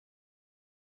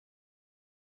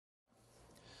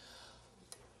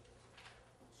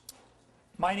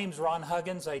My name's Ron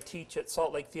Huggins. I teach at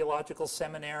Salt Lake Theological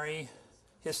Seminary.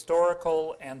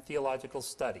 Historical and theological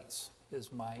studies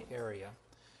is my area.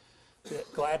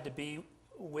 Glad to be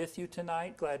with you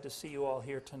tonight. Glad to see you all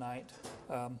here tonight.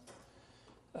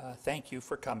 Thank you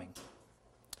for coming.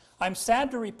 I'm sad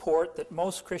to report that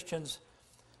most Christians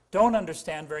don't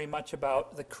understand very much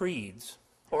about the creeds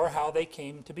or how they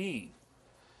came to be.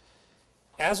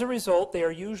 As a result, they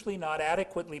are usually not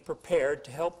adequately prepared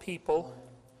to help people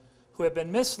who have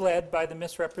been misled by the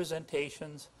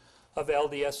misrepresentations of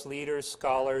LDS leaders,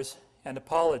 scholars, and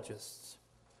apologists.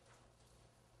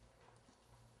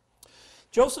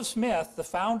 Joseph Smith, the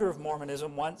founder of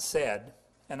Mormonism, once said,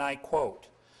 and I quote,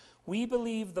 "We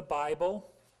believe the Bible,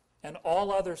 and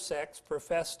all other sects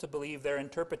profess to believe their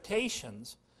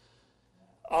interpretations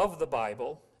of the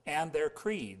Bible and their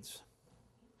creeds.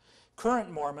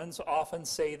 Current Mormons often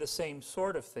say the same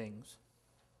sort of things."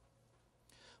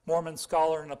 Mormon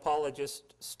scholar and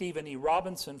apologist Stephen E.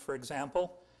 Robinson, for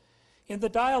example, in the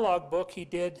dialogue book he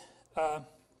did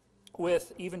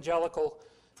with evangelical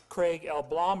Craig L.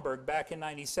 Blomberg back in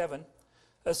 '97,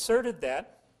 asserted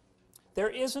that there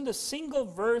isn't a single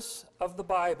verse of the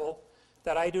Bible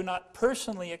that I do not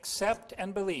personally accept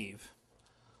and believe,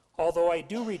 although I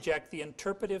do reject the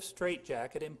interpretive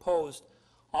straitjacket imposed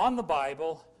on the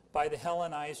Bible by the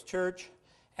Hellenized church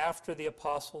after the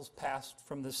apostles passed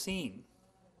from the scene.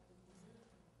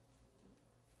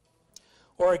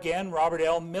 Or again, Robert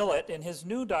L. Millett in his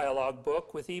new dialogue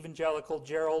book with evangelical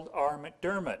Gerald R.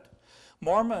 McDermott.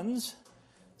 Mormons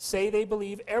say they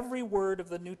believe every word of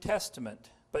the New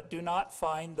Testament, but do not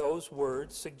find those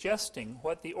words suggesting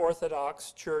what the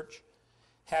Orthodox Church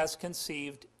has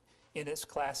conceived in its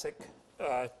classic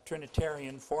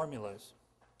Trinitarian formulas.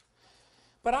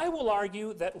 But I will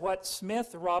argue that what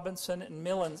Smith, Robinson, and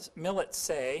Millett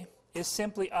say is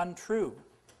simply untrue.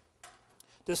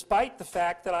 Despite the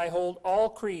fact that I hold all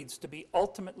creeds to be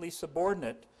ultimately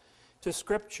subordinate to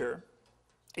Scripture,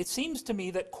 it seems to me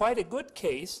that quite a good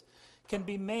case can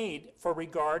be made for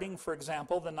regarding, for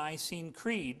example, the Nicene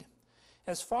Creed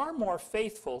as far more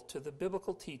faithful to the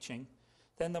biblical teaching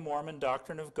than the Mormon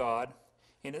doctrine of God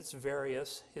in its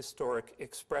various historic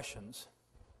expressions.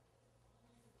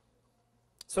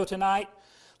 So tonight,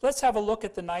 let's have a look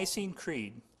at the Nicene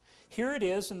Creed. Here it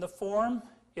is in the form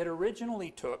it originally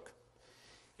took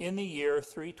in the year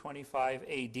 325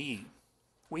 AD.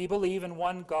 We believe in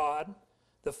one God,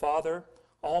 the Father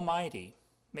Almighty,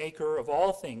 maker of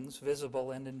all things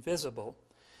visible and invisible,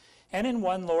 and in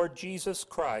one Lord Jesus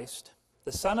Christ,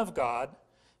 the Son of God,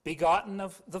 begotten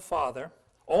of the Father,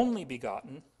 only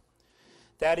begotten,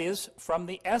 that is, from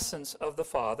the essence of the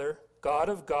Father, God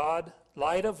of God,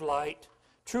 light of light,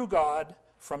 true God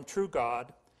from true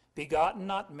God, begotten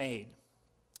not made,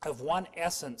 of one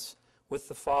essence with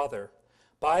the Father,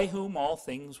 by whom all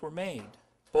things were made,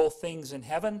 both things in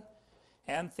heaven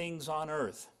and things on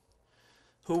earth,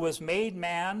 who was made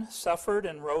man, suffered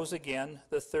and rose again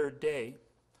the third day,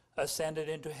 ascended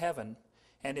into heaven,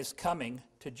 and is coming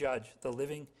to judge the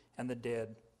living and the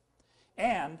dead,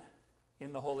 and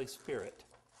in the Holy Spirit.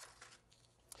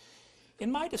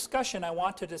 In my discussion, I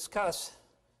want to discuss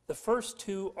the first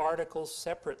two articles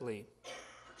separately.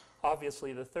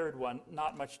 Obviously, the third one,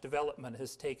 not much development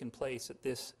has taken place at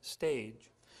this stage.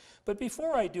 But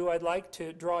before I do, I'd like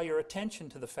to draw your attention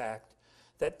to the fact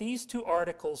that these two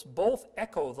articles both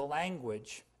echo the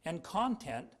language and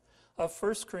content of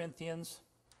 1 Corinthians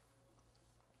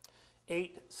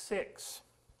 8:6.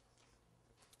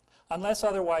 Unless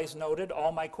otherwise noted,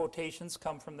 all my quotations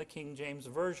come from the King James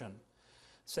Version,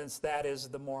 since that is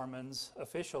the Mormons'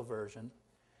 official version.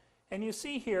 And you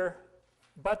see here,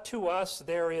 "But to us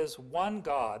there is one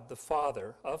God, the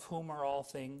Father, of whom are all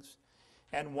things,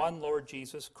 and one Lord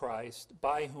Jesus Christ,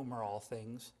 by whom are all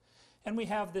things." And we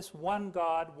have this one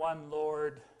God, one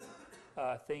Lord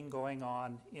thing going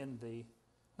on in the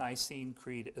Nicene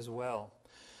Creed as well.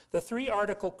 The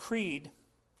three-article creed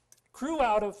grew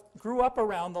up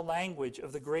around the language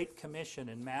of the Great Commission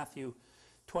in Matthew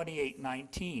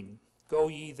 28:19. "Go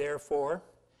ye therefore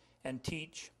and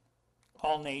teach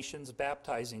all nations,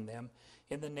 baptizing them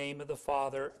in the name of the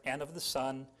Father and of the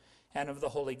Son and of the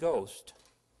Holy Ghost."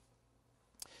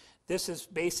 This is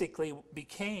basically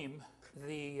became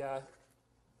the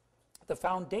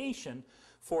foundation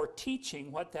for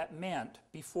teaching what that meant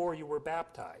before you were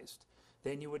baptized.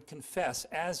 Then you would confess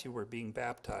as you were being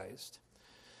baptized.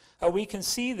 We can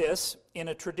see this in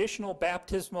a traditional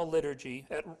baptismal liturgy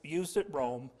used at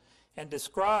Rome and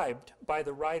described by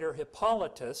the writer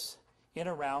Hippolytus in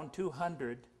around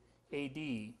 200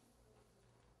 AD.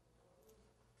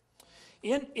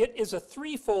 It is a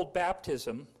threefold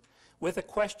baptism with a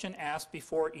question asked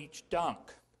before each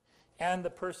dunk. And the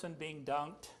person being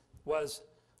dunked was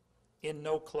in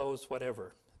no clothes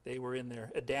whatever. They were in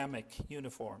their Adamic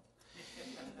uniform.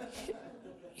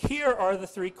 Here are the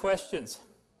three questions.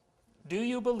 Do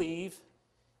you believe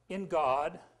in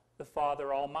God, the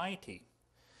Father Almighty?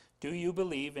 Do you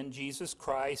believe in Jesus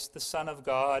Christ, the Son of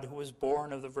God, who was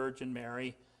born of the Virgin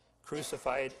Mary,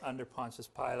 crucified under Pontius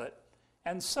Pilate,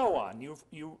 and so on?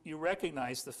 You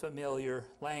recognize the familiar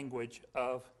language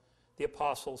of the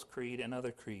Apostles' Creed and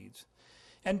other creeds.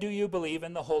 And do you believe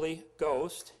in the Holy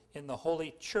Ghost, in the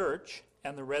Holy Church,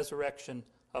 and the resurrection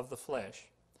of the flesh?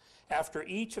 After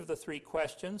each of the three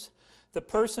questions, the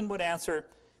person would answer,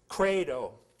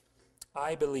 credo,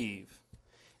 I believe,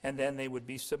 and then they would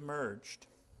be submerged.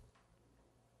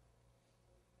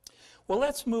 Well,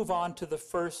 let's move on to the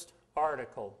first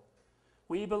article.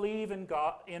 We believe in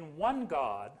God, in one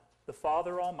God, the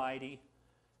Father Almighty,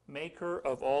 maker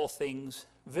of all things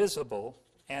visible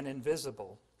and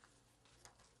invisible.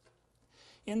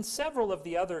 In several of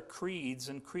the other creeds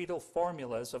and creedal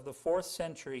formulas of the 4th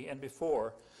century and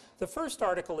before, the first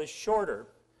article is shorter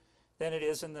than it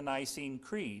is in the Nicene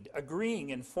Creed, agreeing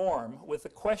in form with the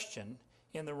question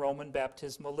in the Roman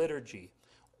baptismal liturgy.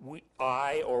 We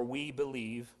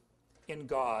believe in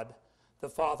God, the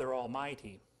Father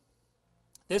Almighty.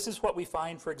 This is what we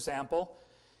find, for example,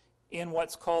 in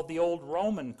what's called the Old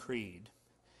Roman Creed,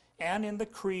 and in the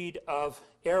Creed of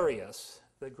Arius,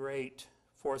 the great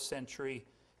 4th century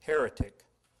heretic.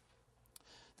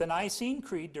 The Nicene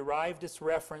Creed derived its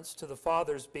reference to the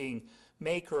Father's being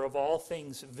maker of all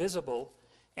things visible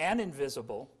and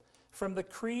invisible from the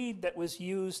creed that was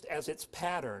used as its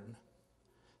pattern,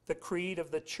 the creed of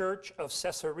the Church of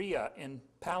Caesarea in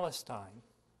Palestine.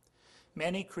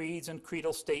 Many creeds and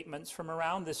creedal statements from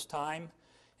around this time,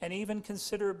 and even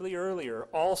considerably earlier,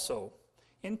 also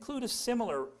include a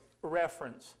similar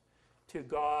reference to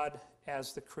God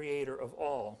as the creator of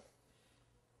all.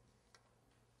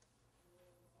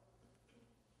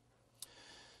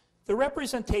 The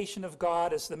representation of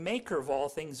God as the maker of all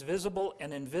things visible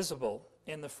and invisible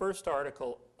in the first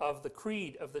article of the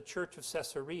Creed of the Church of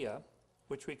Caesarea,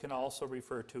 which we can also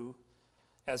refer to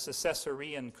as the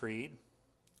Caesarean Creed,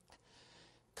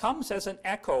 comes as an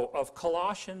echo of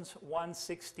Colossians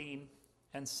 1:16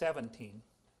 and 17.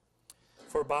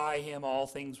 For by him all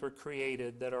things were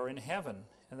created that are in heaven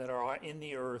and that are in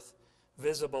the earth,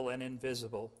 visible and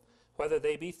invisible. Whether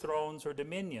they be thrones or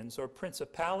dominions or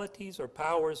principalities or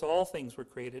powers, all things were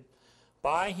created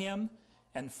by him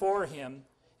and for him,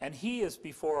 and he is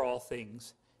before all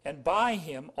things, and by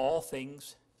him all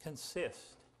things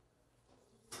consist.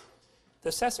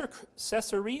 The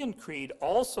Caesarean Creed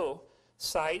also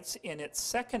cites in its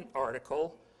second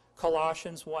article,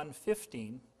 Colossians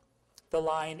 1:15, the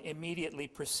line immediately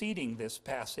preceding this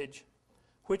passage,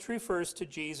 which refers to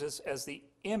Jesus as the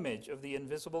image of the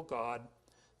invisible God,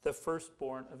 the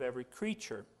firstborn of every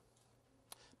creature.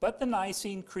 But the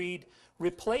Nicene Creed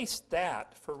replaced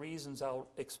that for reasons I'll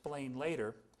explain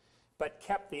later, but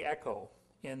kept the echo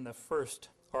in the first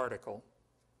article.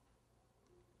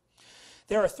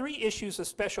 There are three issues of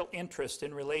special interest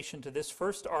in relation to this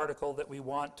first article that we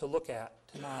want to look at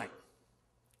tonight.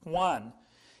 One,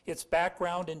 its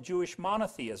background in Jewish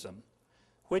monotheism,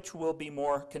 which will be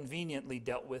more conveniently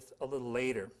dealt with a little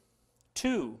later.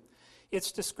 Two,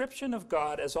 its description of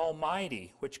God as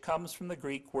Almighty, which comes from the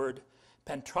Greek word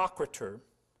pantocrator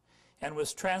and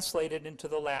was translated into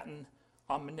the Latin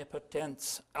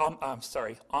omnipotence,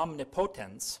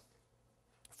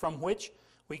 from which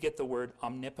we get the word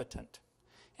omnipotent.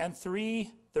 And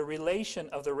three, the relation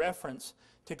of the reference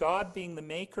to God being the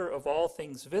maker of all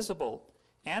things visible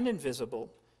and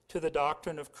invisible to the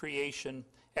doctrine of creation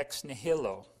ex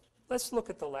nihilo. Let's look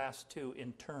at the last two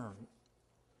in turn.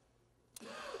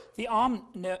 The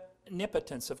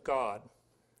omnipotence of God.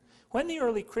 When the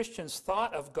early Christians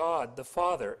thought of God the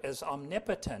Father as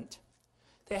omnipotent,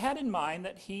 they had in mind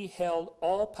that he held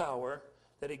all power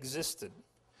that existed.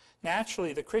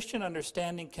 Naturally, the Christian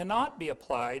understanding cannot be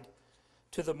applied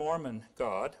to the Mormon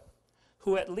God,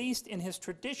 who at least in his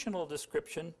traditional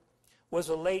description was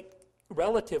a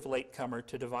relative latecomer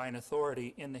to divine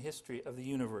authority in the history of the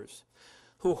universe,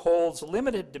 who holds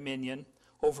limited dominion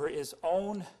over his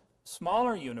own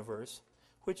smaller universe,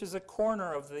 which is a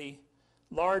corner of the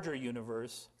larger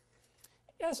universe,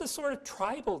 as a sort of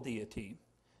tribal deity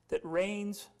that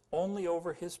reigns only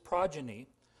over his progeny,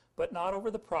 but not over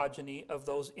the progeny of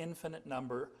those infinite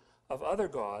number of other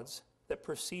gods that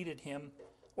preceded him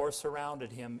or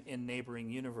surrounded him in neighboring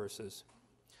universes.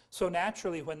 So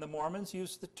naturally, when the Mormons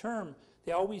use the term,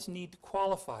 they always need to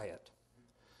qualify it.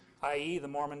 i.e. the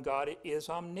Mormon God is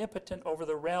omnipotent over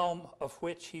the realm of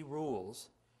which he rules,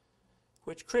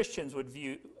 which Christians would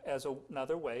view as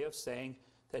another way of saying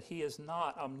that he is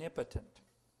not omnipotent.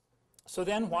 So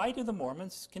then why do the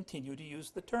Mormons continue to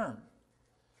use the term?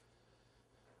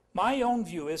 My own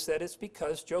view is that it's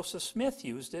because Joseph Smith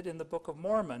used it in the Book of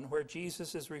Mormon, where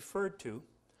Jesus is referred to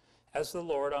as the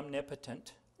Lord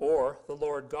Omnipotent, or the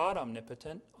Lord God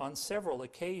Omnipotent, on several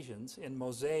occasions in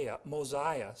Mosiah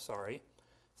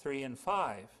 3 and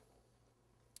 5.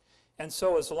 And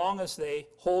so as long as they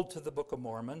hold to the Book of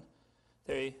Mormon,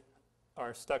 they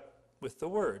are stuck with the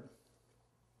word.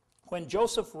 When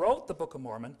Joseph wrote the Book of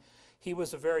Mormon, he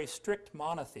was a very strict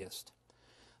monotheist,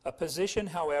 a position,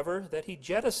 however, that he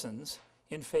jettisons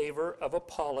in favor of a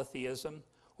polytheism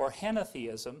or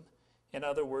henotheism, in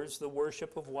other words, the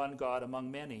worship of one God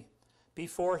among many,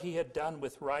 before he had done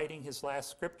with writing his last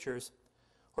scriptures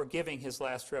or giving his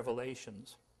last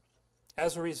revelations.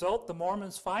 As a result, the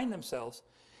Mormons find themselves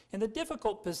in the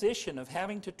difficult position of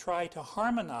having to try to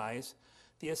harmonize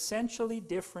the essentially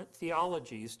different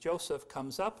theologies Joseph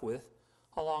comes up with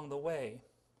along the way.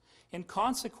 In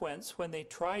consequence, when they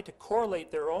try to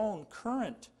correlate their own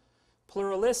current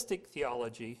pluralistic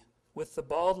theology with the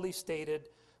baldly stated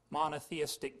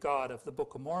monotheistic God of the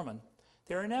Book of Mormon,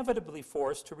 they're inevitably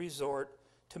forced to resort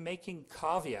to making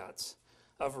caveats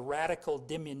of radical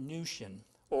diminution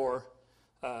or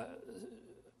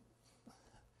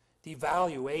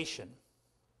devaluation.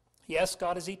 Yes,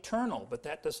 God is eternal, but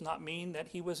that does not mean that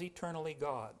he was eternally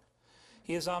God.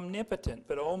 He is omnipotent,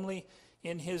 but only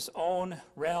in his own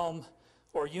realm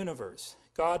or universe.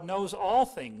 God knows all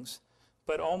things,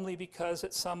 but only because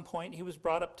at some point he was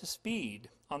brought up to speed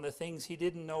on the things he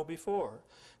didn't know before.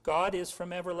 God is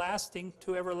from everlasting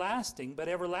to everlasting, but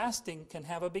everlasting can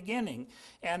have a beginning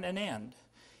and an end.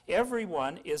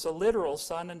 Everyone is a literal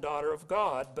son and daughter of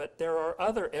God, but there are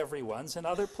other everyones in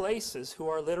other places who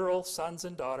are literal sons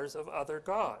and daughters of other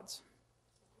gods.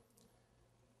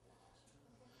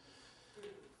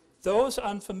 Those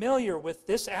unfamiliar with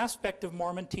this aspect of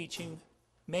Mormon teaching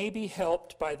may be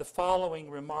helped by the following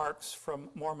remarks from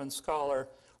Mormon scholar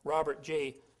Robert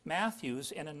J.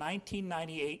 Matthews in a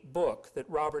 1998 book that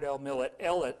Robert L. Millett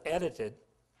edited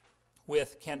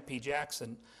with Kent P.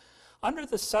 Jackson. Under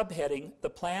the subheading, "The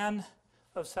Plan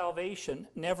of Salvation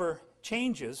Never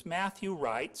Changes," Matthews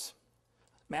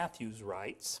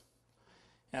writes,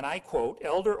 and I quote,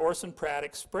 "Elder Orson Pratt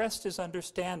expressed his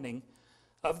understanding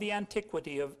of the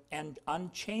antiquity of and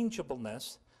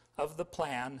unchangeableness of the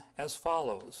plan as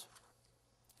follows."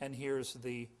 And here's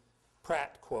the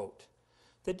Pratt quote.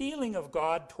 "The dealing of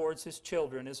God towards his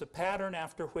children is a pattern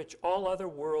after which all other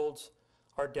worlds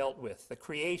are dealt with. The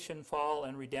creation, fall,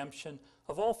 and redemption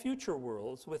of all future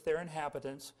worlds with their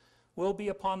inhabitants will be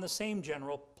upon the same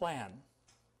general plan.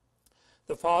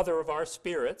 The Father of our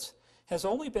spirits has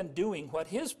only been doing what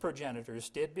his progenitors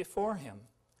did before him.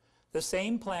 The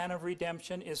same plan of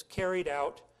redemption is carried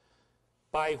out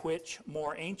by which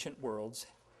more ancient worlds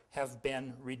have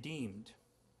been redeemed."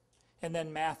 And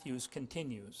then Matthews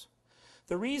continues,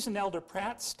 "The reason Elder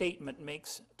Pratt's statement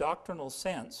makes doctrinal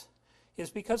sense is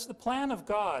because the plan of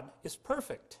God is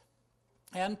perfect,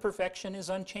 and perfection is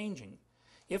unchanging.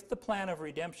 If the plan of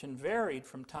redemption varied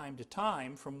from time to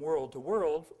time, from world to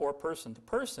world, or person to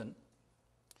person,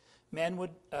 men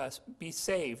would be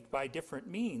saved by different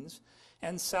means,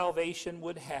 and salvation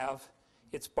would have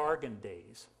its bargain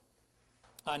days."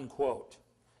 Unquote.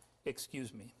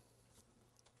 Excuse me.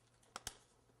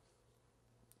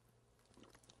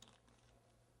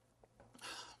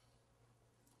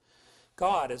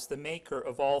 God is the maker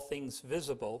of all things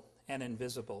visible and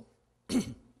invisible.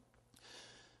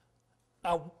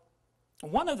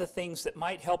 One of the things that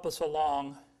might help us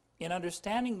along in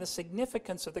understanding the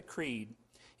significance of the creed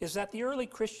is that the early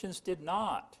Christians did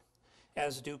not,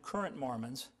 as do current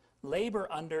Mormons, labor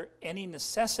under any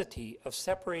necessity of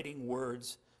separating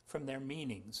words from their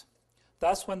meanings.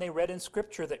 Thus, when they read in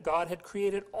Scripture that God had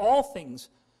created all things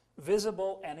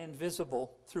visible and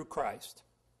invisible through Christ,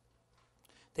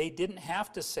 they didn't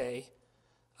have to say,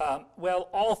 well,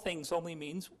 all things only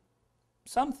means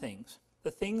some things.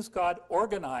 The things God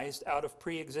organized out of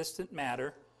pre-existent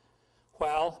matter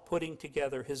while putting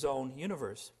together his own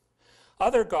universe.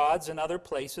 Other gods in other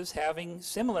places having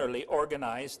similarly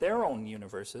organized their own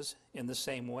universes in the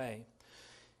same way.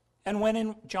 And when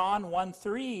in John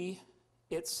 1:3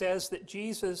 it says that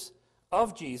Jesus,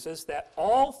 that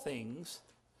all things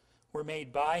were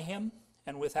made by him,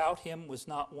 and without him was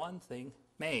not one thing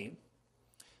made,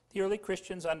 the early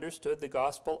Christians understood the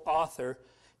gospel author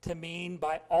to mean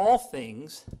by all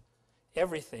things,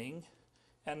 everything,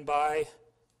 and by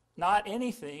not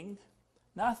anything,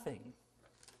 nothing.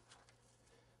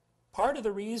 Part of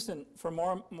the reason for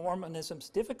Mormonism's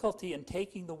difficulty in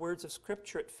taking the words of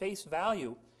Scripture at face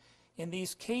value in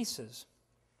these cases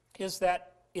is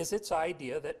its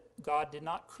idea that God did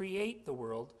not create the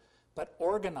world, but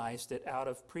organized it out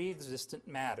of pre-existent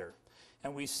matter.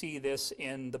 And we see this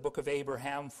in the book of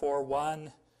Abraham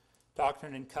 4:1,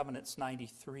 Doctrine and Covenants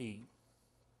 93.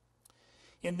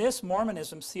 In this,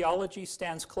 Mormonism's theology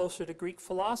stands closer to Greek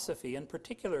philosophy, and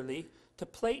particularly to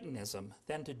Platonism,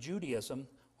 than to Judaism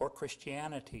or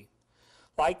Christianity.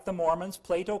 Like the Mormons,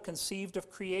 Plato conceived of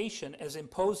creation as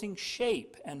imposing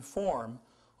shape and form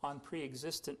on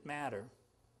pre-existent matter,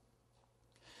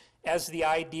 as the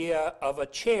idea of a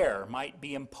chair might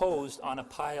be imposed on a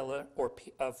pile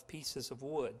of pieces of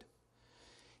wood.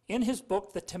 In his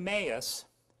book, The Timaeus,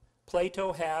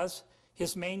 Plato has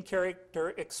his main character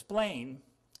explain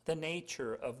the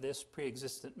nature of this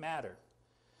pre-existent matter,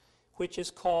 which is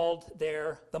called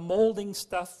there the molding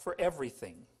stuff for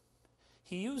everything.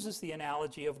 He uses the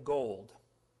analogy of gold.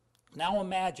 Now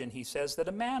imagine, he says, that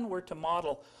a man were to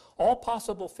model all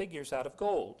possible figures out of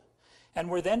gold, and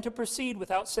were then to proceed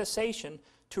without cessation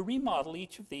to remodel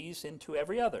each of these into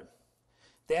every other.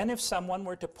 Then if someone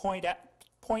were to point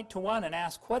to one and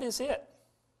ask, "What is it?"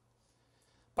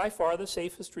 by far the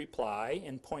safest reply,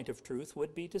 in point of truth,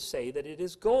 would be to say that it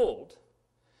is gold.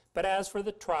 But as for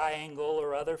the triangle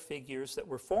or other figures that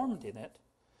were formed in it,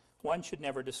 one should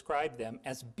never describe them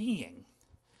as being,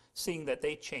 seeing that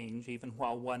they change even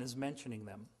while one is mentioning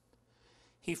them.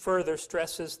 He further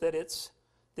stresses that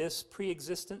this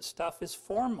pre-existent stuff is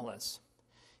formless.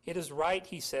 It is right,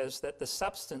 he says, that the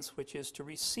substance which is to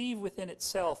receive within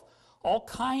itself all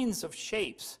kinds of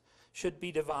shapes should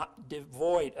be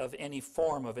devoid of any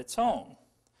form of its own.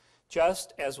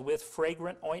 Just as with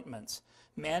fragrant ointments,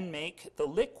 men make the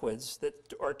liquids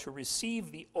that are to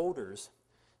receive the odors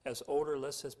as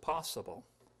odorless as possible.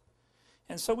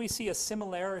 And so we see a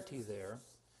similarity there,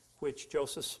 which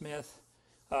Joseph Smith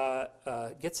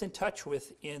gets in touch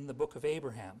with in the book of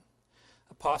Abraham.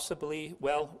 Possibly,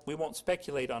 well, we won't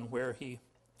speculate on where he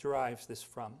derives this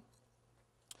from.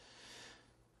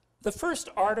 The first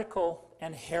article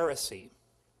and heresy.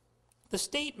 The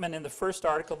statement in the first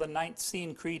article of the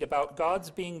Nicene Creed about God's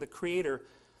being the creator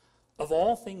of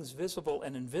all things visible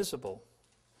and invisible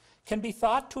can be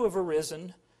thought to have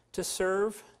arisen to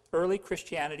serve early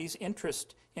Christianity's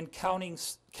interest in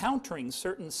countering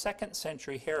certain second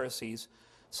century heresies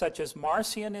such as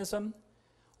Marcionism,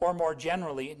 or more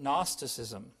generally,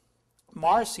 Gnosticism.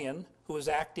 Marcion, who was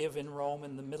active in Rome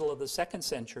in the middle of the 2nd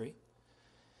century,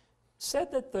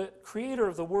 said that the creator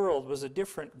of the world was a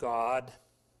different God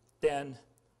than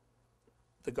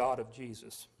the God of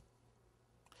Jesus.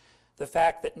 The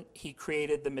fact that he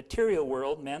created the material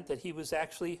world meant that he was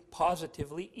actually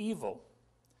positively evil.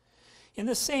 In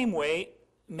the same way,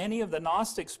 many of the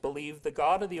Gnostics believed the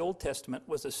God of the Old Testament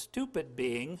was a stupid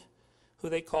being who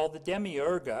they called the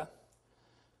Demiurga,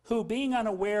 who, being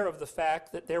unaware of the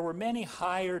fact that there were many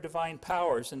higher divine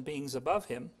powers and beings above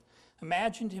him,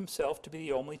 imagined himself to be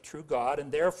the only true God,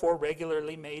 and therefore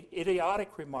regularly made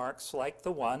idiotic remarks like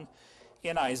the one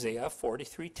in Isaiah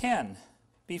 43:10.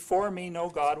 "Before me no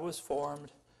God was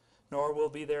formed, nor will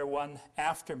be there one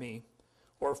after me."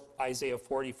 Or Isaiah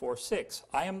 44:6.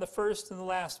 "I am the first and the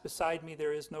last, beside me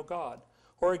there is no God."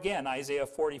 Or again, Isaiah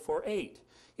 44:8.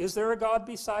 "Is there a God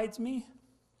besides me?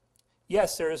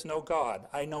 Yes, there is no God.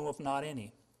 I know of not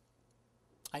any.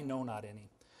 I know not any."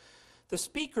 The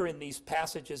speaker in these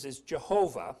passages is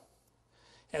Jehovah,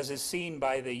 as is seen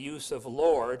by the use of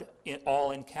Lord,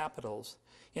 all in capitals,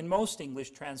 in most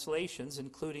English translations,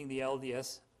 including the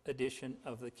LDS edition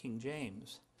of the King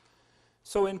James.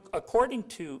 So according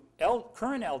to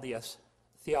current LDS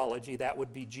theology, that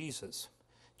would be Jesus.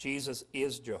 Jesus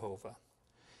is Jehovah.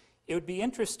 It would be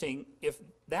interesting if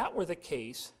that were the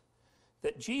case,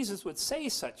 that Jesus would say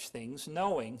such things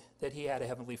knowing that he had a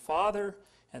heavenly Father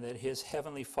and that his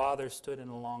heavenly Father stood in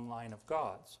a long line of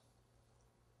gods.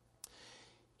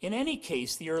 In any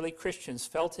case, the early Christians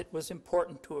felt it was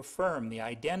important to affirm the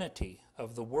identity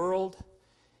of the world,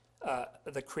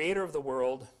 the creator of the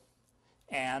world,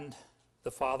 and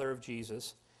the Father of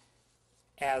Jesus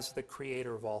as the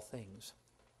creator of all things.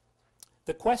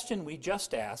 The question we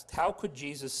just asked, how could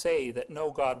Jesus say that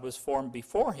no God was formed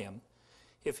before him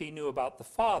if he knew about the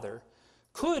Father,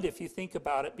 could, if you think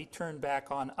about it, be turned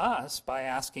back on us by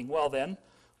asking, well then,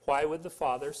 why would the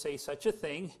Father say such a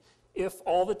thing if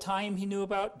all the time he knew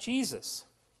about Jesus,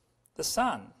 the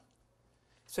Son?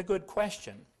 It's a good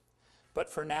question, but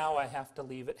for now I have to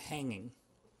leave it hanging.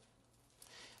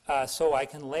 So I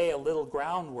can lay a little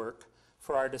groundwork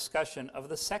for our discussion of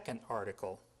the second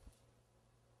article.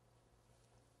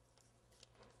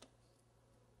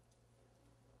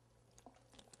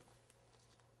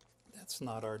 That's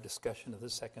not our discussion of the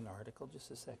second article.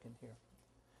 Just a second here.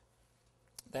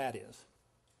 That is.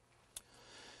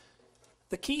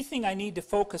 The key thing I need to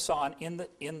focus on in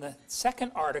the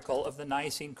second article of the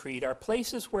Nicene Creed are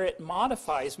places where it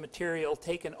modifies material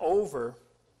taken over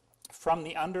from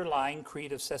the underlying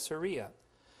Creed of Caesarea.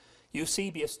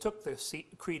 Eusebius took the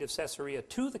Creed of Caesarea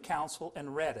to the council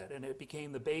and read it, and it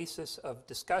became the basis of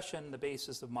discussion, the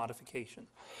basis of modification.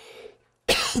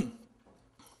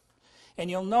 And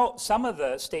you'll note some of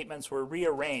the statements were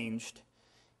rearranged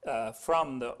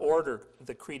from the order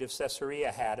the Creed of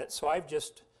Caesarea had it, so I've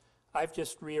just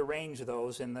rearranged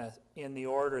those in the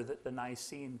order that the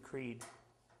Nicene Creed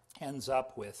ends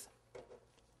up with.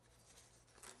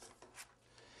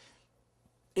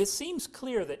 It seems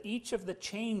clear that each of the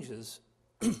changes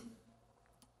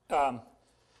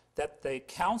that the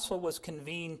council was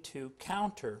convened to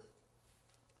counter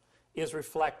is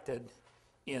reflected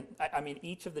in,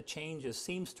 each of the changes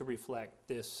seems to reflect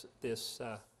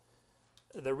the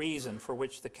reason for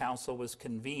which the council was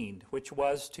convened, which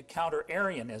was to counter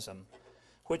Arianism,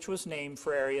 which was named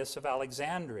for Arius of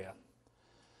Alexandria.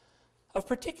 Of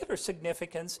particular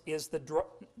significance is the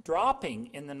dropping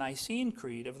in the Nicene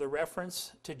Creed of the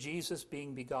reference to Jesus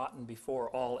being begotten before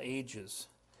all ages,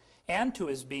 and to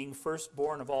his being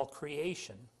firstborn of all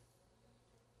creation.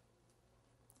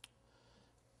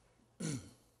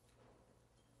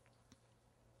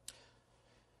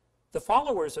 The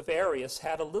followers of Arius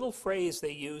had a little phrase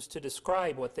they used to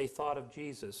describe what they thought of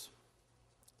Jesus.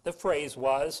 The phrase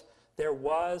was, "There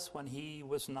was when he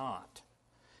was not."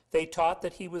 They taught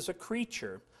that he was a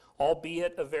creature,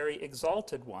 albeit a very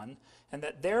exalted one, and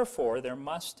that therefore there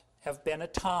must have been a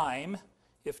time,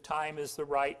 if time is the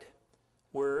right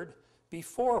word,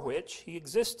 before which he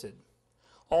existed.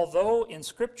 Although in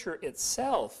Scripture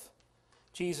itself,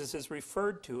 Jesus is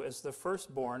referred to as the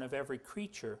firstborn of every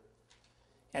creature,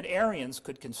 and Arians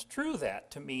could construe that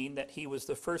to mean that he was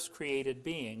the first created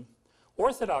being,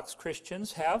 Orthodox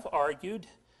Christians have argued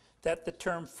that the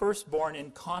term firstborn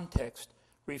in context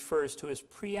refers to his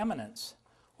preeminence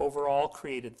over all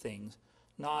created things,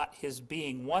 not his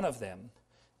being one of them.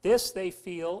 This, they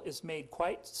feel, is made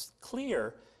quite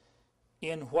clear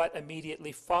in what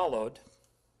immediately followed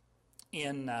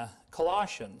in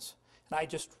Colossians. And I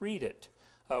just read it.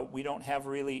 We don't have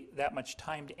really that much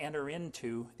time to enter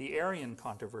into the Arian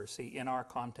controversy in our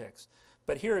context.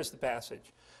 But here is the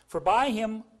passage. "For by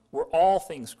him were all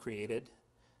things created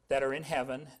that are in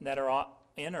heaven, and that are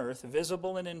in earth,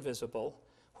 visible and invisible,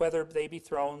 whether they be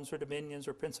thrones or dominions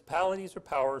or principalities or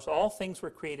powers. All things were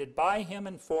created by him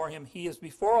and for him. He is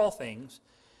before all things,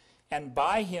 and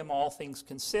by him all things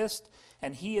consist.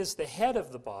 And he is the head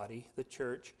of the body, the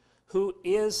church, who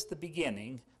is the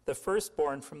beginning, the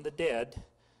firstborn from the dead,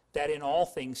 that in all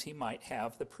things he might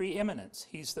have the preeminence."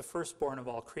 He's the firstborn of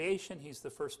all creation. He's the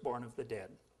firstborn of the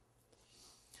dead.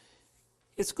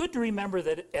 It's good to remember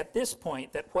that at this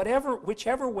point, that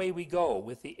whichever way we go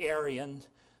with the Arian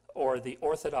or the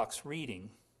Orthodox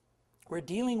reading, we're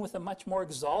dealing with a much more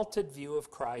exalted view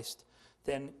of Christ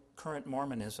than current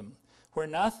Mormonism, where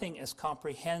nothing as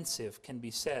comprehensive can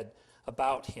be said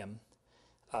about him.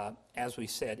 As we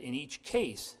said, in each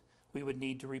case, we would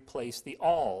need to replace the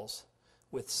alls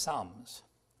with sums.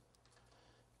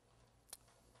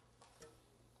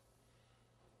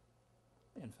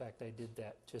 In fact, I did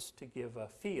that just to give a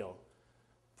feel.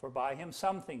 "For by him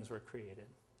some things were created,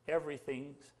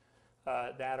 everything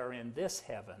that are in this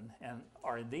heaven and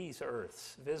are in these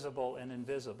earths, visible and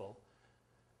invisible.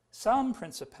 Some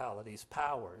principalities,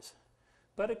 powers.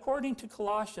 But according to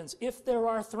Colossians, if there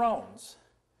are thrones,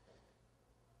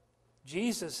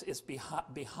 Jesus is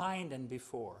behind and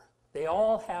before. They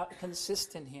all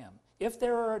consist in him. If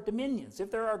there are dominions, if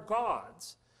there are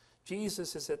gods,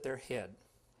 Jesus is at their head.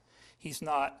 He's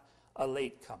not a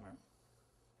latecomer."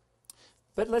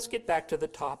 But let's get back to the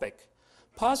topic.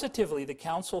 Positively, the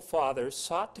Council Fathers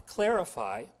sought to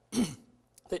clarify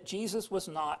that Jesus was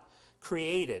not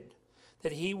created,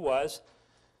 that he was,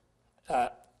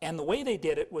 and the way they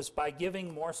did it was by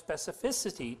giving more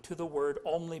specificity to the word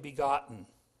only begotten.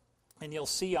 And you'll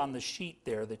see on the sheet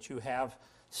there that you have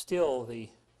still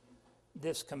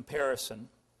this comparison.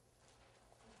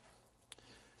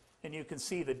 And you can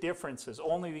see the differences.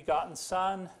 Only begotten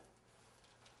Son,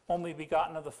 only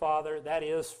begotten of the Father, that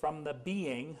is from the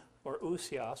being, or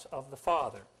ousios, of the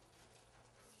Father.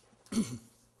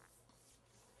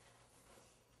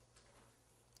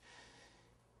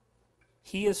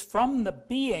 He is from the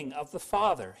being of the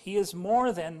Father. He is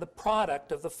more than the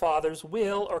product of the Father's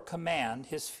will or command,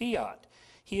 his fiat.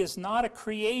 He is not a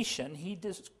creation.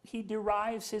 He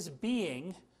derives his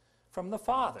being from the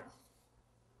Father.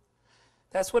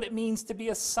 That's what it means to be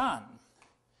a son.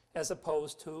 as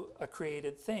opposed to a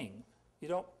created thing.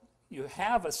 You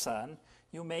have a son,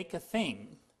 you make a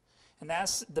thing. And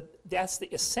that's the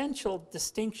essential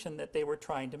distinction that they were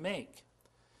trying to make.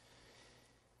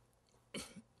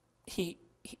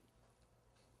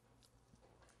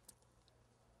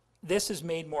 This is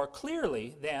made more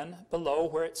clearly then below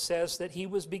where it says that he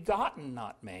was begotten,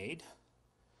 not made,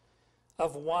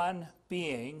 of one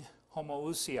being,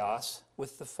 homoousios,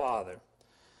 with the Father.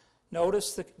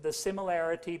 Notice the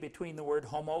similarity between the word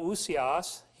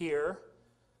homoousios here,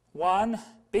 one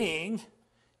being,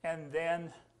 and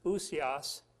then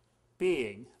ousios,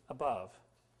 being, above.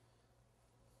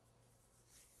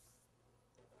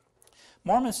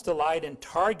 Mormons delight in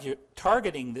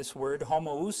targeting this word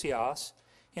homoousios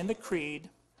in the Creed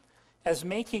as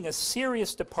making a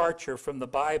serious departure from the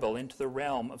Bible into the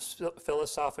realm of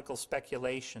philosophical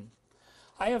speculation.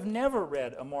 I have never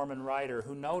read a Mormon writer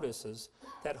who notices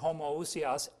that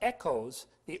homoousios echoes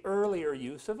the earlier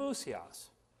use of ousios.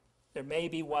 There may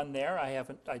be one there,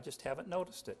 I just haven't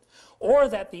noticed it. Or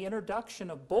that the introduction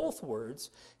of both words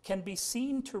can be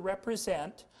seen to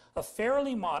represent a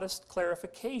fairly modest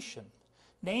clarification,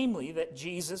 namely that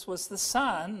Jesus was the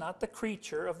Son, not the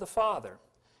creature of the Father.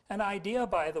 An idea,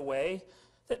 by the way,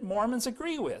 that Mormons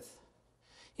agree with.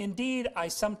 Indeed, I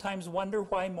sometimes wonder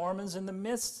why Mormons in the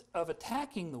midst of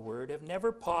attacking the word have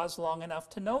never paused long enough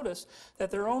to notice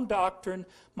that their own doctrine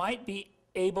might be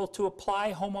able to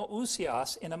apply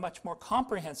homoousios in a much more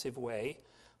comprehensive way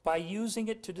by using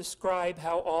it to describe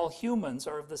how all humans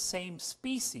are of the same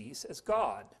species as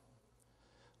God.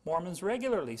 Mormons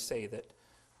regularly say that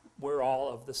we're all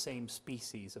of the same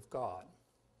species of God.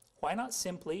 Why not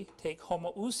simply take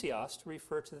homoousios to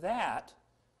refer to that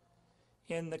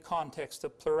in the context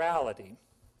of plurality?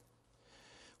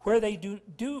 Were they to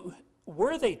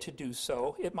do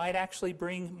so, it might actually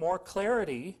bring more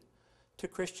clarity to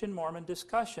Christian Mormon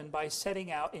discussion by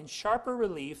setting out in sharper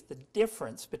relief the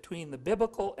difference between the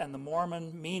biblical and the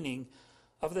Mormon meaning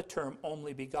of the term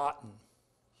only begotten.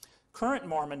 Current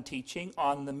Mormon teaching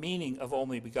on the meaning of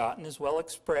only begotten is well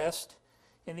expressed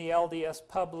in the LDS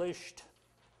published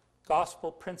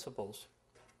Gospel Principles.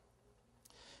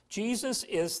 Jesus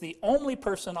is the only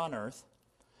person on earth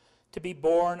to be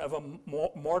born of a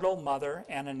mortal mother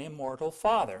and an immortal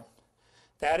father.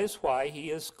 That is why he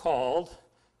is called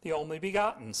the only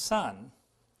begotten Son.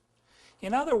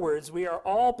 In other words, we are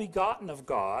all begotten of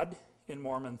God in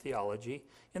Mormon theology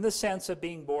in the sense of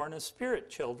being born as spirit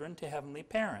children to heavenly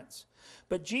parents.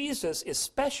 But Jesus is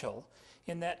special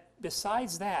in that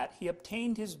besides that, he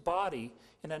obtained his body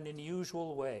in an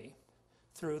unusual way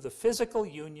through the physical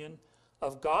union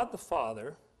of God the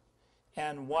Father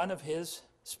and one of his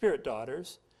spirit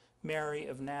daughters, Mary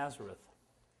of Nazareth.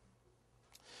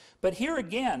 But here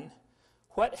again,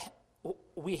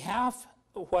 we have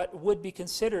what would be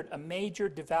considered a major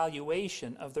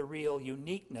devaluation of the real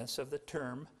uniqueness of the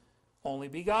term only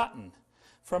begotten,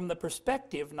 from the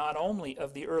perspective not only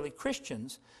of the early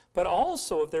Christians, but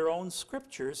also of their own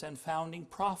scriptures and founding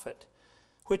prophet,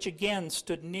 which again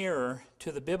stood nearer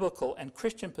to the biblical and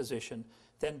Christian position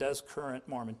than does current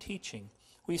Mormon teaching.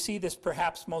 We see this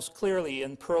perhaps most clearly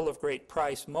in Pearl of Great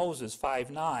Price, Moses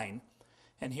 5:9,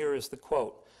 and here is the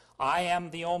quote, "I am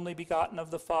the only begotten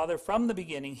of the Father from the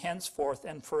beginning, henceforth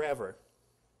and forever."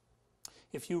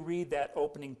 If you read that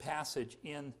opening passage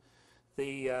in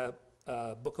the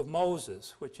book of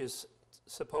Moses, which is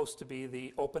supposed to be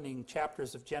the opening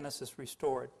chapters of Genesis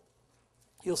restored,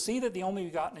 you'll see that the only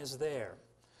begotten is there,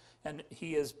 and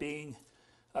he is being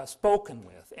spoken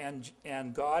with,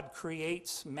 and God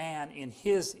creates man in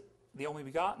the only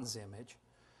begotten's image,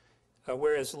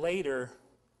 whereas later,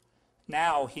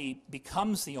 now he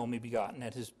becomes the only begotten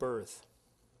at his birth.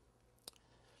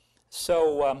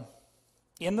 So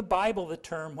in the Bible, the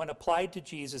term, when applied to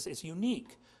Jesus, is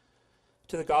unique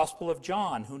to the Gospel of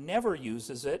John, who never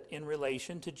uses it in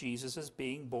relation to Jesus as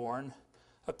being born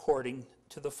according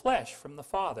to the flesh from the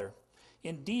Father.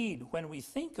 Indeed, when we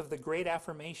think of the great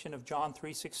affirmation of John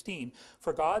 3:16,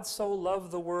 "For God so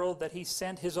loved the world that he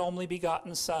sent his only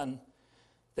begotten Son,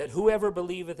 that whoever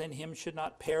believeth in him should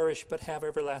not perish but have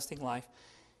everlasting life,"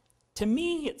 to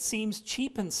me it seems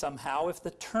cheapened somehow if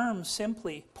the term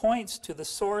simply points to the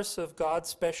source of God's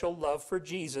special love for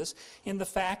Jesus in the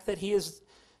fact that he is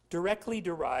directly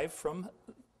derived from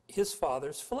his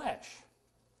Father's flesh.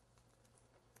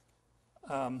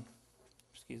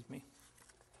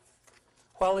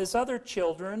 While his other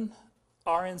children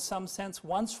are in some sense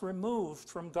once removed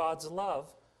from God's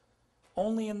love,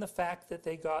 only in the fact that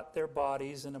they got their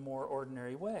bodies in a more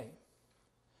ordinary way.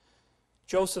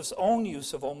 Joseph's own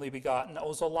use of only begotten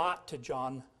owes a lot to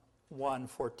John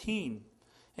 1:14,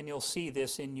 and you'll see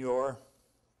this in your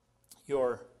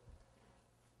your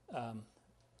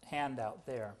handout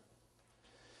there.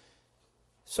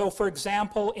 So, for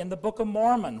example, in the Book of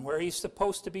Mormon, where he's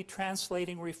supposed to be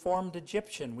translating Reformed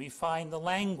Egyptian, we find the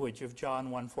language of John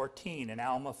 1:14 and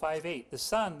Alma 5:8, the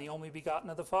Son, the only begotten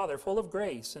of the Father, full of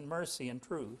grace and mercy and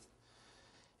truth.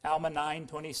 Alma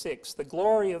 9:26, the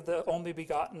glory of the only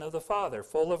begotten of the Father,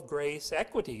 full of grace,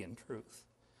 equity, and truth.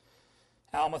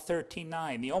 Alma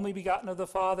 13:9, the only begotten of the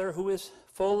Father, who is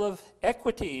full of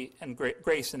equity and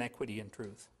grace and equity and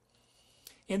truth.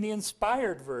 In the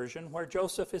inspired version, where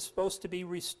Joseph is supposed to be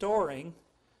restoring,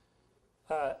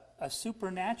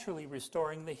 supernaturally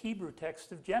restoring the Hebrew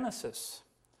text of Genesis,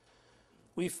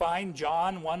 we find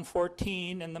John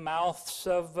 1:14 in the mouths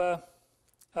of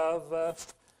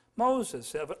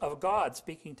Moses, of God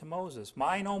speaking to Moses.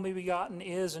 Mine only begotten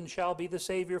is and shall be the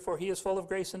Savior, for he is full of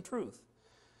grace and truth.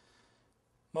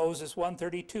 Moses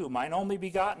 1:32, mine only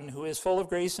begotten, who is full of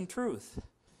grace and truth.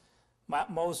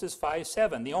 Moses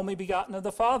 5:7, the only begotten of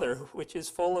the Father, which is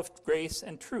full of grace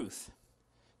and truth.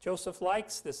 Joseph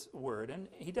likes this word, and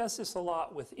he does this a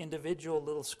lot with individual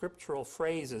little scriptural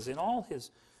phrases in all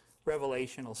his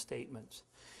revelational statements.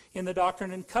 In the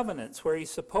Doctrine and Covenants, where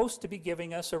he's supposed to be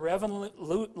giving us a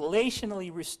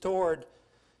revelationally restored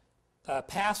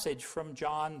passage from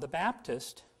John the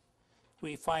Baptist,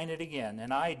 we find it again.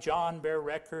 And I, John, bear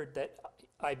record that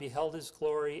I beheld his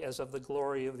glory as of the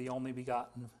glory of the only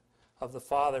begotten of the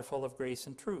Father, full of grace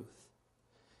and truth,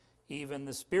 even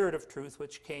the Spirit of truth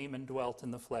which came and dwelt in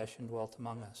the flesh and dwelt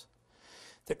among us.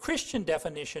 The Christian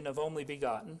definition of only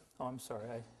begotten,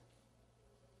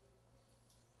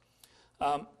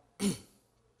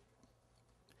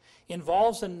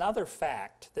 involves another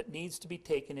fact that needs to be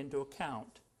taken into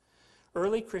account.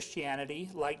 Early Christianity,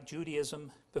 like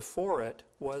Judaism before it,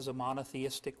 was a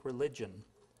monotheistic religion.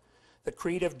 The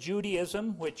creed of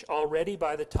Judaism, which already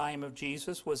by the time of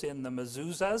Jesus was in the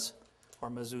mezuzahs, or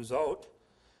mezuzot,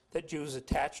 that Jews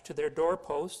attached to their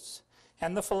doorposts,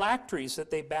 and the phylacteries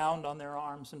that they bound on their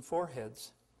arms and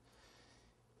foreheads.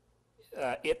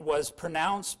 It was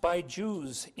pronounced by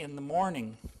Jews in the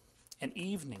morning and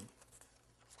evening.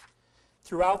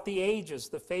 Throughout the ages,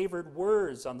 the favored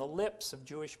words on the lips of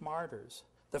Jewish martyrs.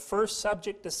 The first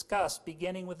subject discussed,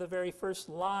 beginning with the very first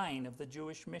line of the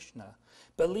Jewish Mishnah,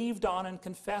 believed on and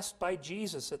confessed by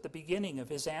Jesus at the beginning of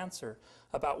his answer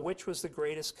about which was the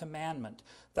greatest commandment,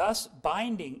 thus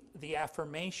binding the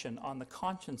affirmation on the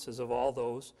consciences of all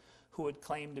those who would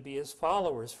claim to be his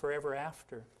followers forever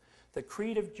after. The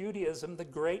creed of Judaism, the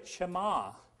great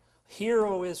Shema, hear,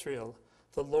 O Israel,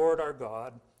 the Lord our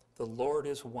God, the Lord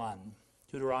is one.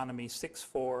 Deuteronomy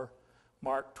 6:4,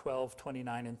 Mark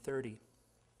 12:29 and 30.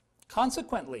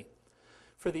 Consequently,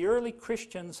 for the early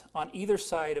Christians on either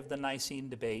side of the Nicene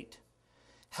debate,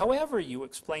 however you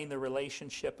explain the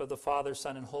relationship of the Father,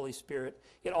 Son, and Holy Spirit,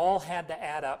 it all had to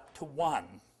add up to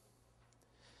one.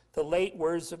 The late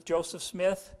words of Joseph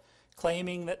Smith,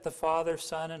 claiming that the Father,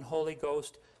 Son, and Holy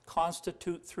Ghost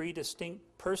constitute three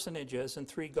distinct personages and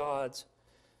three gods,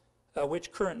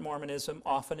 which current Mormonism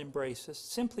often embraces,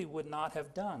 simply would not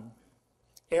have done.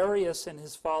 Arius and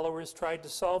his followers tried to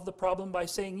solve the problem by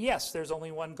saying, yes, there's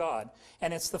only one God,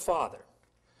 and it's the Father.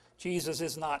 Jesus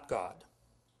is not God.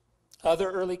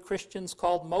 Other early Christians,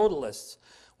 called modalists,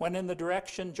 went in the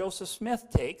direction Joseph Smith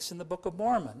takes in the Book of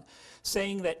Mormon,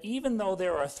 saying that even though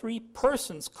there are three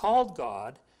persons called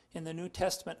God in the New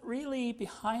Testament, really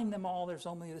behind them all there's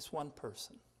only this one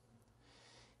person.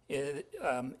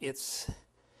 It's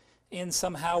in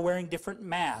somehow wearing different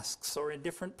masks or in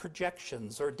different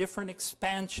projections or different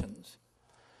expansions.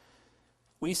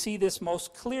 We see this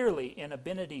most clearly in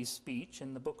Abinidi's speech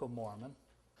in the Book of Mormon.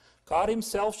 God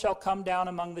himself shall come down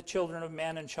among the children of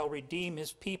men and shall redeem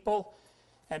his people,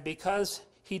 and because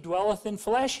he dwelleth in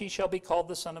flesh, he shall be called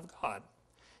the Son of God.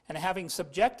 And having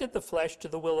subjected the flesh to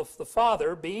the will of the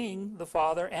Father, being the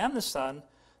Father and the Son,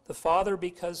 the Father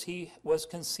because he was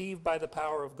conceived by the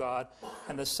power of God,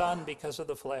 and the Son because of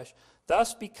the flesh,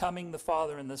 thus becoming the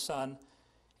Father and the Son,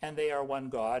 and they are one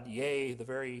God, yea, the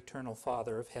very eternal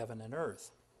Father of heaven and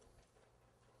earth.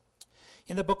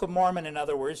 In the Book of Mormon, in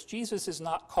other words, Jesus is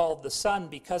not called the Son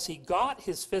because he got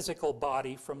his physical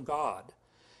body from God.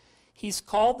 He's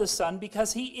called the Son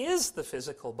because he is the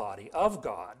physical body of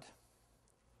God.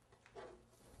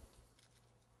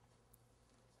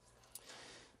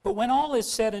 But when all is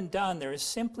said and done, there is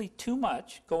simply too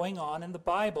much going on in the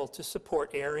Bible to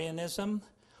support Arianism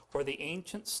or the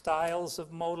ancient styles of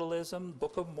modalism,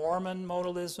 Book of Mormon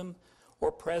modalism,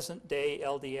 or present-day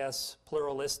LDS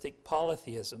pluralistic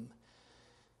polytheism.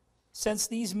 Since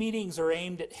these meetings are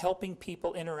aimed at helping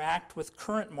people interact with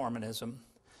current Mormonism,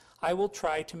 I will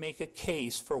try to make a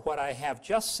case for what I have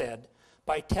just said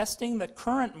by testing the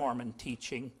current Mormon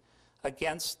teaching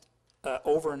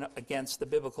over and against the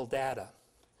biblical data.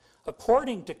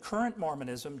 According to current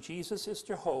Mormonism, Jesus is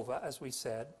Jehovah, as we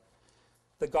said,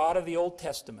 the God of the Old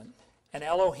Testament, and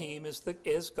Elohim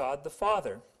is God the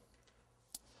Father.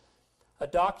 A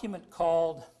document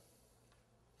called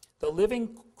The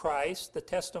Living Christ, the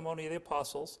Testimony of the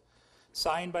Apostles,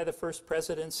 signed by the First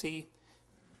Presidency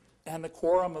and the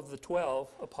Quorum of the 12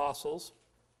 Apostles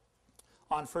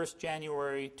on 1st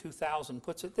January 2000,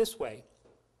 puts it this way.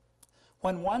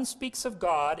 When one speaks of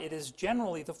God, it is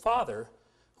generally the Father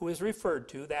who is referred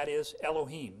to, that is,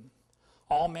 Elohim.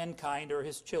 All mankind are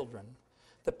his children.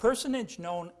 The personage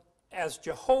known as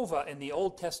Jehovah in the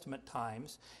Old Testament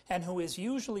times, and who is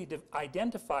usually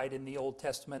identified in the Old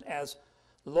Testament as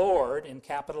Lord in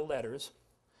capital letters.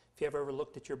 If you ever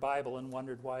looked at your Bible and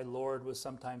wondered why Lord was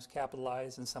sometimes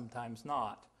capitalized and sometimes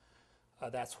not,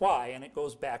 that's why, and it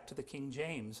goes back to the King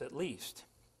James at least.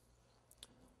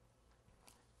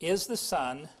 Is the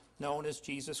Son known as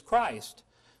Jesus Christ,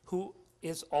 who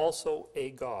is also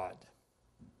a God.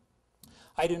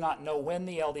 I do not know when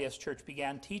the LDS Church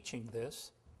began teaching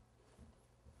this.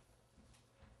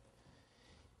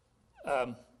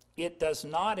 It does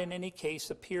not in any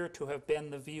case appear to have been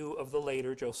the view of the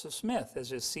later Joseph Smith,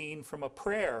 as is seen from a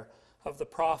prayer of the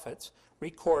prophets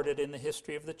recorded in the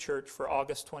history of the church for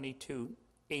August 22,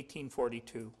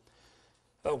 1842,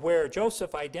 where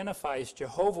Joseph identifies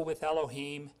Jehovah with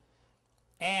Elohim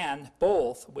and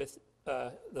both with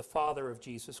the Father of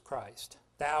Jesus Christ.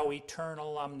 Thou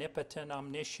eternal, omnipotent,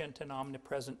 omniscient, and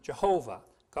omnipresent Jehovah,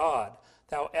 God,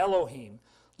 thou Elohim,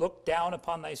 look down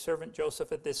upon thy servant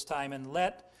Joseph at this time, and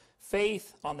let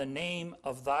faith on the name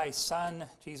of thy Son,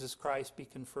 Jesus Christ, be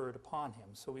conferred upon him.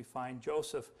 So we find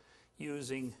Joseph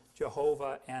using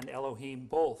Jehovah and Elohim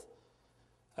both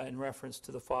in reference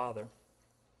to the Father.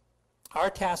 Our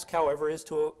task, however, is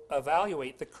to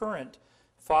evaluate the current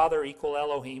Father equal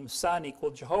Elohim, Son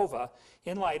equal Jehovah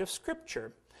in light of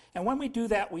Scripture. And when we do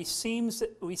that, we see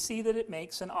that it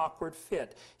makes an awkward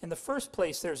fit. In the first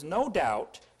place, there's no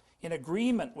doubt, in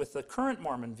agreement with the current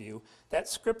Mormon view, that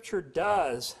Scripture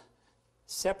does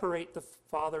separate the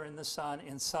Father and the Son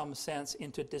in some sense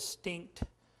into distinct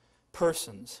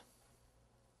persons.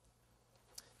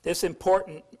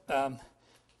 The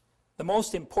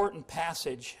most important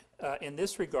passage in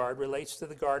this regard relates to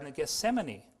the Garden of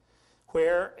Gethsemane,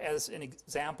 where, as an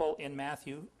example in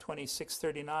Matthew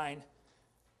 26:39,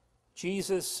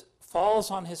 Jesus falls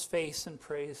on his face and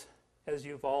prays, as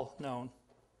you've all known,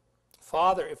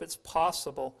 Father, if it's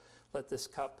possible, let this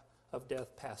cup of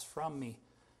death pass from me.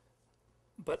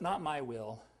 But not my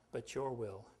will, but your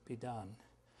will be done.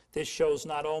 This shows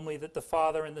not only that the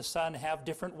Father and the Son have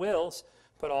different wills,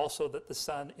 but also that the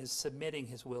Son is submitting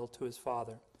his will to his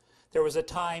Father. There was a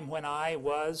time when I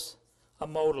was a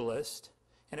modalist,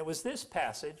 and it was this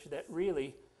passage that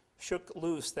really shook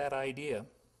loose that idea.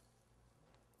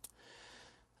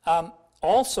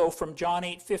 Also from John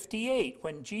 8:58,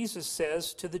 when Jesus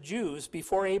says to the Jews,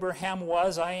 before Abraham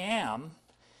was, I am,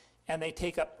 and they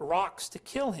take up rocks to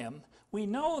kill him, we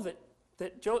know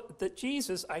that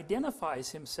Jesus identifies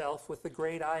himself with the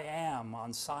great I am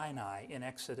on Sinai in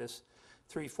Exodus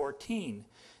 3:14,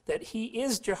 that he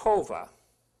is Jehovah.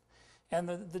 And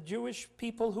the Jewish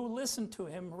people who listened to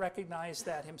him recognized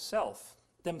that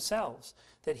themselves,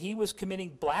 that he was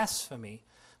committing blasphemy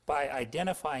by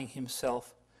identifying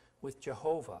himself with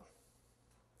Jehovah.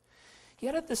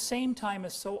 Yet at the same time,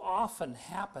 as so often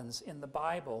happens in the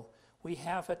Bible, we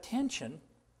have a tension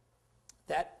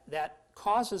that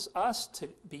causes us to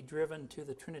be driven to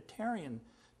the Trinitarian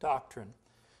doctrine,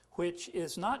 which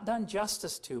is not done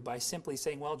justice to by simply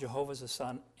saying, well, Jehovah's the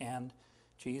Son and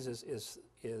Jesus is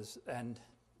and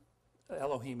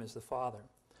Elohim is the Father.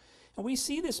 And we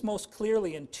see this most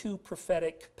clearly in two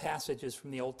prophetic passages from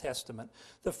the Old Testament.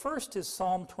 The first is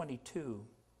Psalm 22,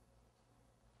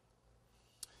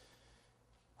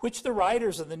 which the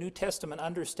writers of the New Testament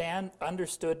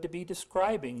understood to be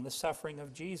describing the suffering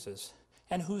of Jesus,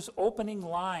 and whose opening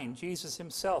line Jesus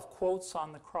himself quotes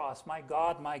on the cross, my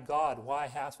God, why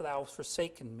hast thou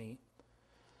forsaken me?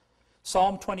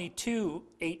 Psalm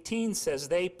 22:18 says,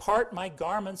 they part my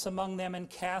garments among them and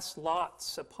cast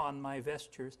lots upon my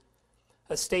vestures.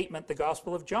 A statement the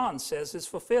Gospel of John says is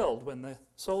fulfilled when the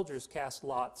soldiers cast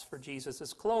lots for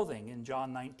Jesus' clothing in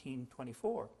John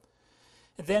 19:24.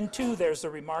 And then too, there's a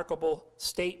remarkable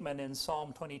statement in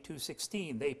Psalm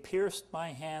 22:16, they pierced my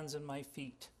hands and my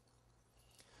feet.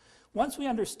 Once we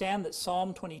understand that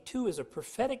Psalm 22 is a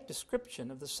prophetic description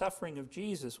of the suffering of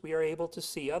Jesus, we are able to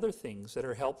see other things that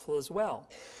are helpful as well.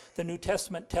 the New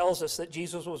Testament tells us that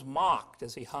Jesus was mocked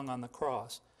as he hung on the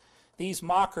cross. These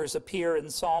mockers appear in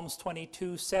Psalms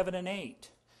 22, 7 and 8.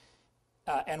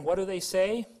 And what do they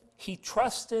say? He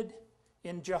trusted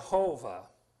in Jehovah.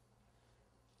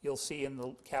 You'll see in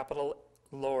the capital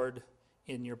Lord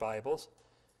in your Bibles.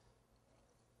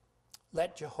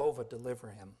 Let Jehovah deliver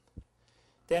him.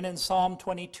 Then in Psalm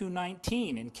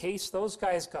 22:19, in case those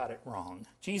guys got it wrong,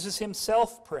 Jesus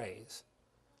himself prays.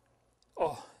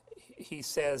 Oh, he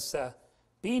says,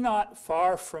 be not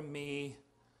far from me,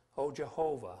 O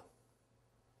Jehovah.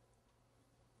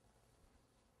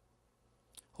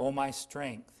 O my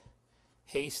strength,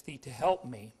 haste thee to help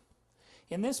me.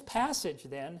 In this passage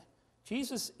then,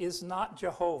 Jesus is not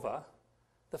Jehovah,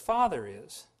 the Father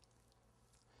is.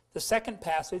 The second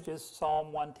passage is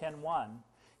Psalm 110:1.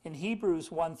 In Hebrews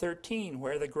 1:13,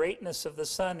 where the greatness of the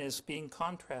Son is being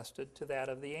contrasted to that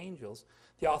of the angels,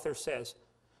 the author says,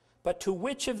 but to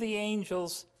which of the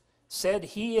angels said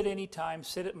he at any time,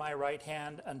 sit at my right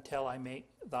hand until I make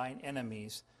thine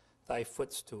enemies thy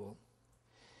footstool?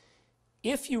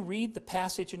 If you read the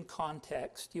passage in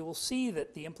context, you will see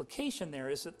that the implication there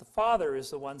is that the Father is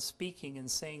the one speaking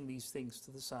and saying these things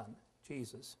to the Son,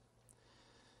 Jesus.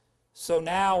 So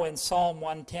now in Psalm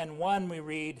 110:1 we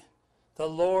read, the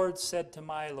Lord said to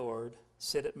my Lord,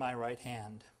 sit at my right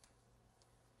hand.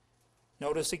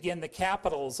 Notice again the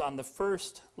capitals on the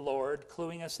first Lord,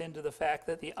 cluing us into the fact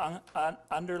that the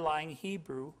underlying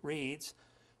Hebrew reads,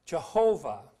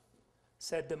 Jehovah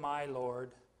said to my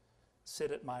Lord,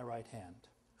 sit at my right hand.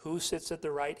 Who sits at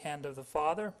the right hand of the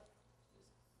Father?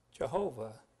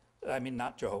 Jehovah. I mean,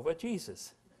 not Jehovah,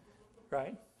 Jesus.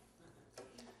 Right?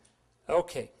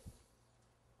 Okay.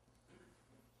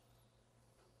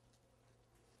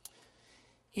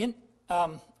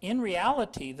 In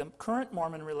reality, the current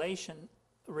Mormon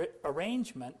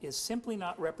arrangement is simply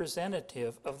not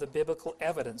representative of the biblical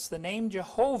evidence. The name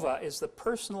Jehovah is the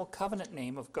personal covenant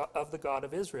name of the God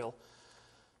of Israel,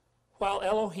 while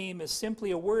Elohim is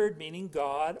simply a word meaning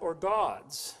God or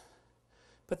gods.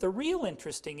 But the real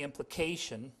interesting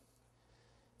implication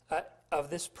of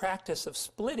this practice of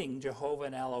splitting Jehovah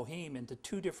and Elohim into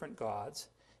two different gods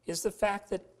is the fact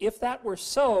that if that were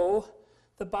so,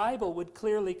 the Bible would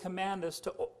clearly command us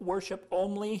to worship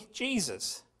only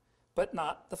Jesus, but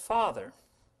not the Father.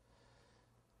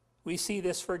 We see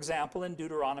this, for example, in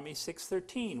Deuteronomy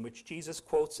 6:13, which Jesus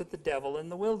quotes at the devil in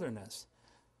the wilderness.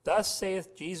 Thus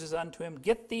saith Jesus unto him,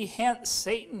 get thee hence,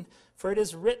 Satan, for it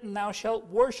is written, thou shalt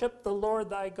worship the Lord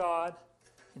thy God,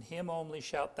 and him only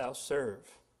shalt thou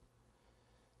serve.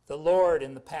 The Lord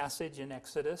in the passage in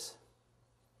Exodus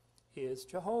is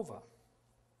Jehovah.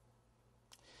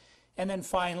 And then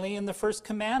finally, in the first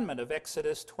commandment of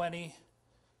Exodus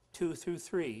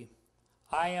 22-3,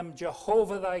 I am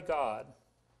Jehovah thy God,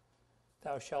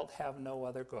 thou shalt have no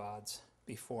other gods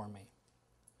before me.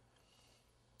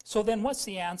 So then what's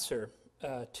the answer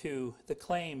to the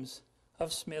claims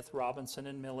of Smith, Robinson,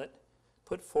 and Millett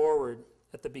put forward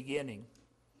at the beginning?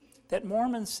 That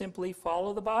Mormons simply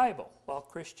follow the Bible, while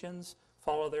Christians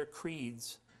follow their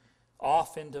creeds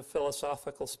off into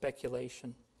philosophical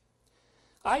speculation.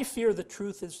 I fear the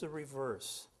truth is the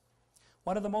reverse.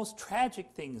 One of the most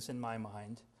tragic things in my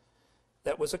mind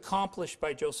that was accomplished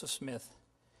by Joseph Smith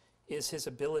is his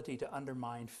ability to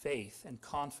undermine faith and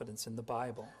confidence in the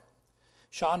Bible.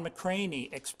 Sean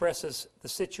McCraney expresses the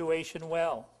situation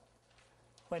well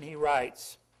when he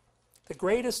writes, the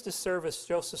greatest disservice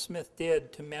Joseph Smith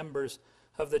did to members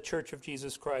of the Church of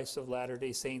Jesus Christ of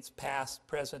Latter-day Saints, past,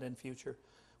 present, and future,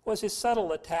 was his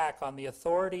subtle attack on the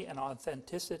authority and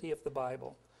authenticity of the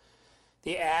Bible.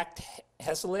 This act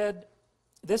has led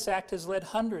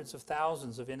hundreds of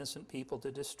thousands of innocent people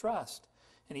to distrust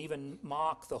and even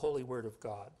mock the holy word of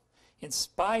God. In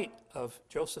spite of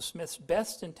Joseph Smith's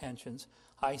best intentions,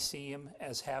 I see him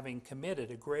as having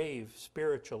committed a grave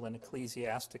spiritual and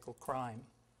ecclesiastical crime.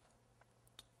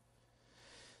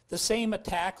 The same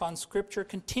attack on Scripture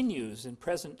continues in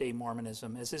present-day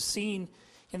Mormonism, as is seen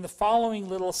in the following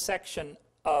little section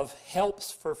of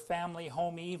Helps for Family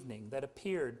Home Evening that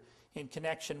appeared in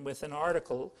connection with an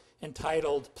article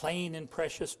entitled Plain and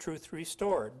Precious Truth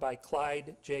Restored by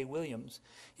Clyde J. Williams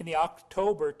in the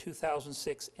October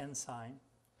 2006 Ensign.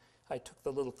 I took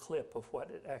the little clip of what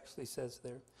it actually says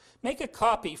there. Make a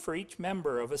copy for each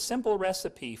member of a simple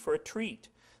recipe for a treat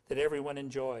that everyone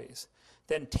enjoys.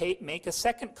 Then make a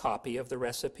second copy of the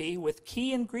recipe with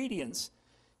key ingredients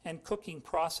and cooking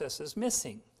processes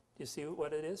missing. Do you see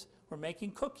what it is? We're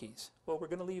making cookies. Well, we're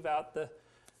going to leave out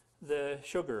the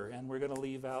sugar, and we're going to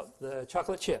leave out the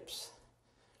chocolate chips.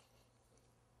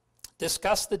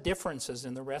 Discuss the differences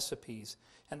in the recipes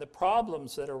and the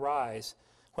problems that arise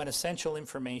when essential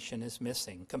information is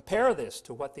missing. Compare this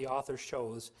to what the author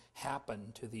shows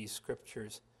happened to these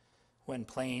scriptures when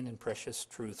plain and precious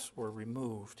truths were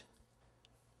removed.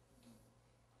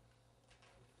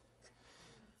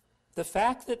 The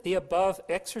fact that the above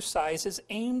exercise is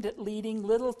aimed at leading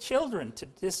little children to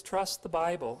distrust the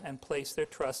Bible and place their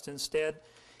trust instead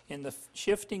in the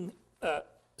shifting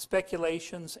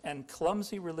speculations and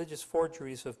clumsy religious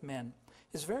forgeries of men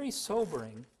is very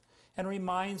sobering and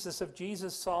reminds us of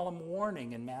Jesus' solemn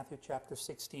warning in Matthew chapter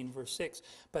 16, verse 6.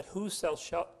 But whoso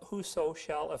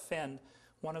shall offend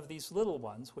one of these little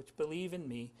ones which believe in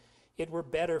me, it were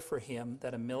better for him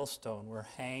that a millstone were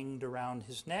hanged around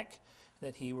his neck,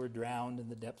 that he were drowned in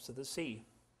the depths of the sea.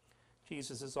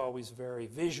 Jesus is always very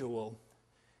visual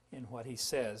in what he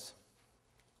says.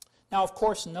 Now, of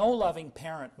course, no loving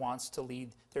parent wants to lead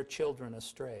their children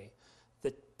astray.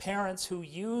 The parents who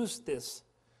used this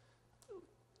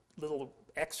little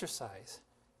exercise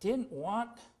didn't want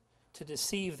to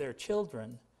deceive their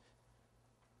children.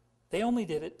 They only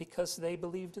did it because they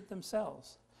believed it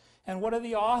themselves. And what of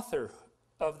the author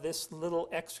of this little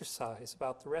exercise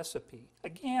about the recipe?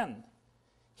 Again,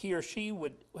 he or she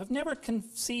would have never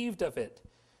conceived of it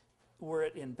were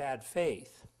it in bad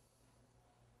faith.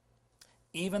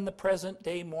 Even the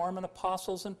present-day Mormon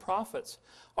apostles and prophets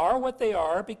are what they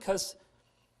are because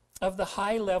of the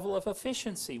high level of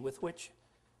efficiency with which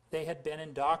they had been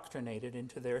indoctrinated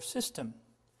into their system.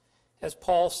 As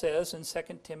Paul says in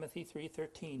 2 Timothy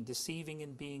 3:13, deceiving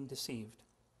and being deceived.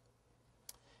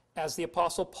 As the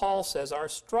Apostle Paul says, our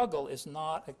struggle is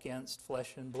not against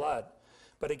flesh and blood,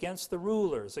 but against the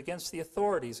rulers, against the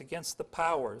authorities, against the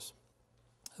powers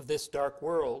of this dark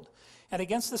world, and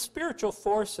against the spiritual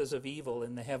forces of evil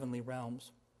in the heavenly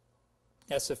realms.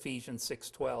 That's Ephesians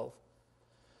 6:12.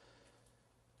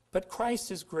 But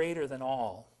Christ is greater than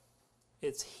all.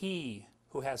 It's he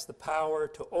who has the power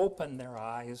to open their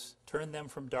eyes, turn them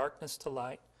from darkness to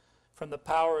light, from the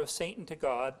power of Satan to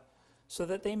God, so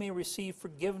that they may receive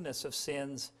forgiveness of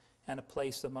sins and a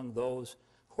place among those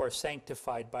who are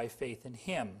sanctified by faith in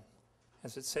him,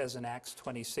 as it says in Acts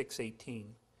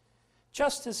 26:18,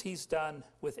 just as he's done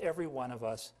with every one of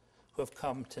us who have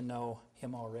come to know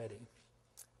him already.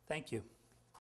 Thank you.